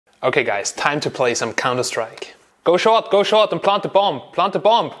Okay guys, time to play some Counter-Strike. Go short and plant the bomb. Plant the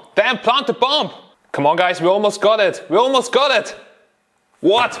bomb. Damn, plant the bomb. Come on guys, we almost got it. We almost got it.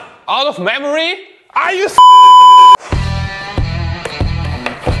 What? Out of memory? Are you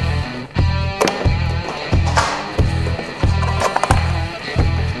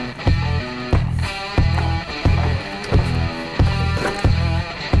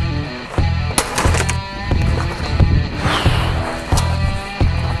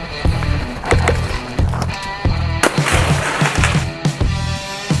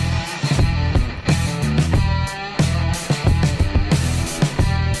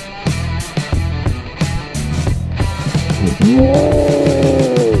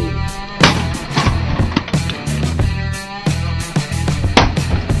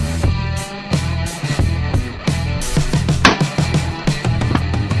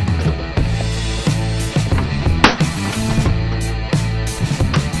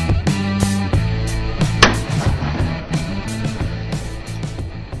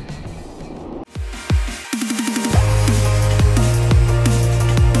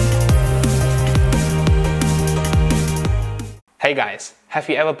Hey guys, have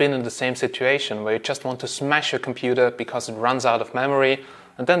you ever been in the same situation where you just want to smash your computer because it runs out of memory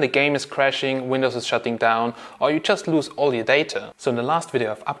and then the game is crashing, Windows is shutting down, or you just lose all your data? So in the last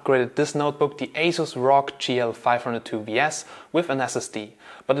video I've upgraded this notebook, the Asus ROG GL502VS, with an SSD.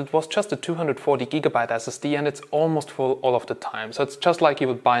 But it was just a 240GB SSD and it's almost full all of the time, so it's just like you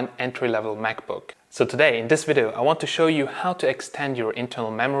would buy an entry-level MacBook. So today, in this video, I want to show you how to extend your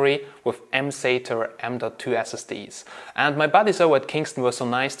internal memory with M.SATA or M.2 SSDs. And my buddies over at Kingston were so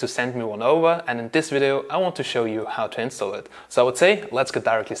nice to send me one over, and in this video, I want to show you how to install it. So I would say, let's get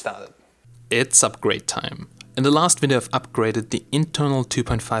directly started. It's upgrade time. In the last video, I've upgraded the internal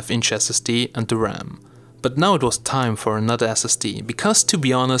 2.5-inch SSD and the RAM. But now it was time for another SSD, because to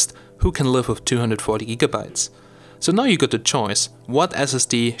be honest, who can live with 240GB? So now you got the choice, what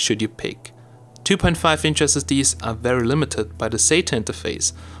SSD should you pick? 2.5-inch SSDs are very limited by the SATA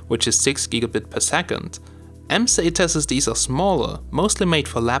interface, which is 6 gigabit per second. M.SATA SSDs are smaller, mostly made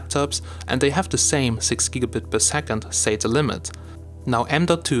for laptops, and they have the same 6 gigabit per second SATA limit. Now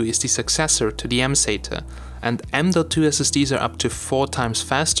M.2 is the successor to the M.SATA, and M.2 SSDs are up to 4 times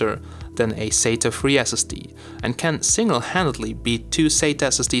faster than a SATA-free SSD, and can single-handedly beat 2 SATA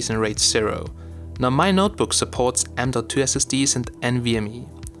SSDs in RAID 0. Now my notebook supports M.2 SSDs and NVMe.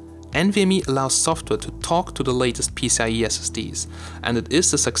 NVMe allows software to talk to the latest PCIe SSDs, and it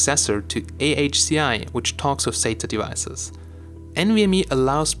is the successor to AHCI, which talks with SATA devices. NVMe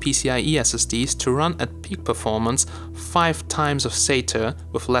allows PCIe SSDs to run at peak performance 5 times of SATA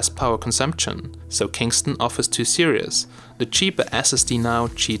with less power consumption, so Kingston offers 2 series, the cheaper SSDNow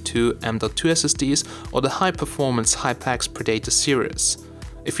G2 M.2 SSDs or the high-performance Hypax Predator series.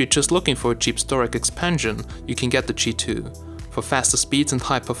 If you're just looking for a cheap storage expansion, you can get the G2. For faster speeds and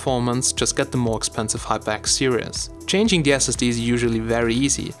high performance, just get the more expensive Hypax series. Changing the SSD is usually very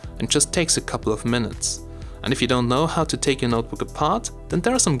easy and just takes a couple of minutes. And if you don't know how to take your notebook apart, then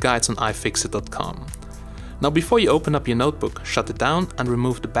there are some guides on ifixit.com. Now before you open up your notebook, shut it down and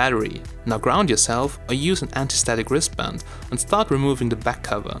remove the battery. Now ground yourself or use an anti-static wristband and start removing the back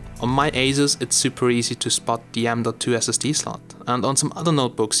cover. On my Asus it's super easy to spot the M.2 SSD slot, and on some other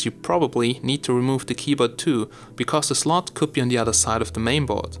notebooks you probably need to remove the keyboard too, because the slot could be on the other side of the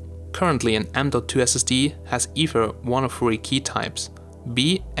mainboard. Currently an M.2 SSD has either one of 3 key types,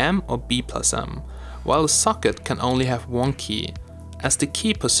 B, M or B+M, while the socket can only have 1 key. As the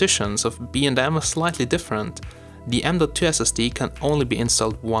key positions of B and M are slightly different, the M.2 SSD can only be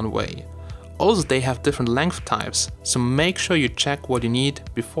installed one way. Also they have different length types, so make sure you check what you need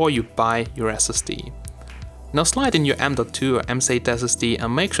before you buy your SSD. Now slide in your M.2 or M.SATA SSD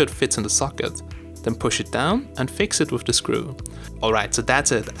and make sure it fits in the socket. Then push it down and fix it with the screw. Alright, so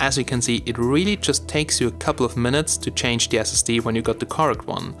that's it. As you can see, it really just takes you a couple of minutes to change the SSD when you got the correct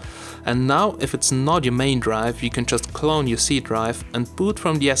one. And now, if it's not your main drive, you can just clone your C drive and boot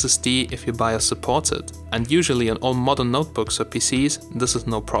from the SSD if your BIOS supports it. And usually on all modern notebooks or PCs, this is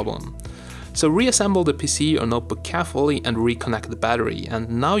no problem. So reassemble the PC or notebook carefully and reconnect the battery, and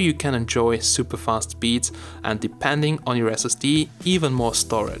now you can enjoy super fast speeds and, depending on your SSD, even more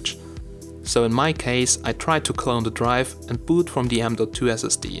storage. So in my case, I tried to clone the drive and boot from the M.2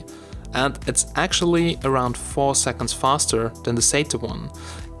 SSD, and it's actually around 4 seconds faster than the SATA one,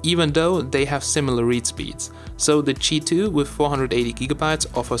 even though they have similar read speeds. So the G2 with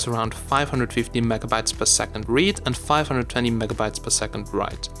 480GB offers around 550 MB per second read and 520 MB per second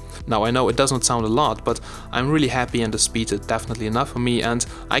write. Now I know it doesn't sound a lot, but I'm really happy and the speed is definitely enough for me, and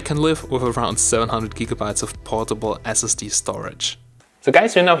I can live with around 700 GB of portable SSD storage. So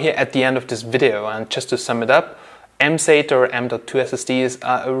guys, we're now here at the end of this video, and just to sum it up, M.SATA or M.2 SSDs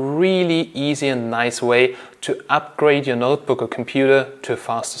are a really easy and nice way to upgrade your notebook or computer to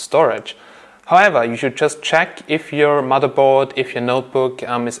faster storage. However, you should just check if your motherboard, if your notebook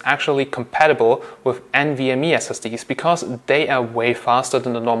is actually compatible with NVMe SSDs, because they are way faster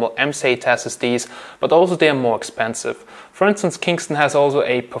than the normal M.SATA SSDs, but also they are more expensive. For instance, Kingston has also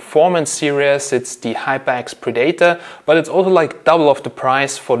a performance series, it's the HyperX Predator, but it's also like double of the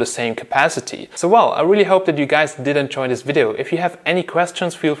price for the same capacity. So well, I really hope that you guys did enjoy this video. If you have any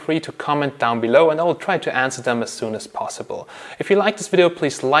questions, feel free to comment down below and I will try to answer them as soon as possible. If you like this video,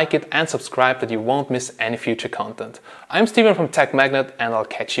 please like it and subscribe that you won't miss any future content. I'm Steven from TechMagnet and I'll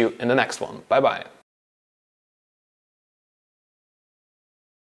catch you in the next one. Bye bye.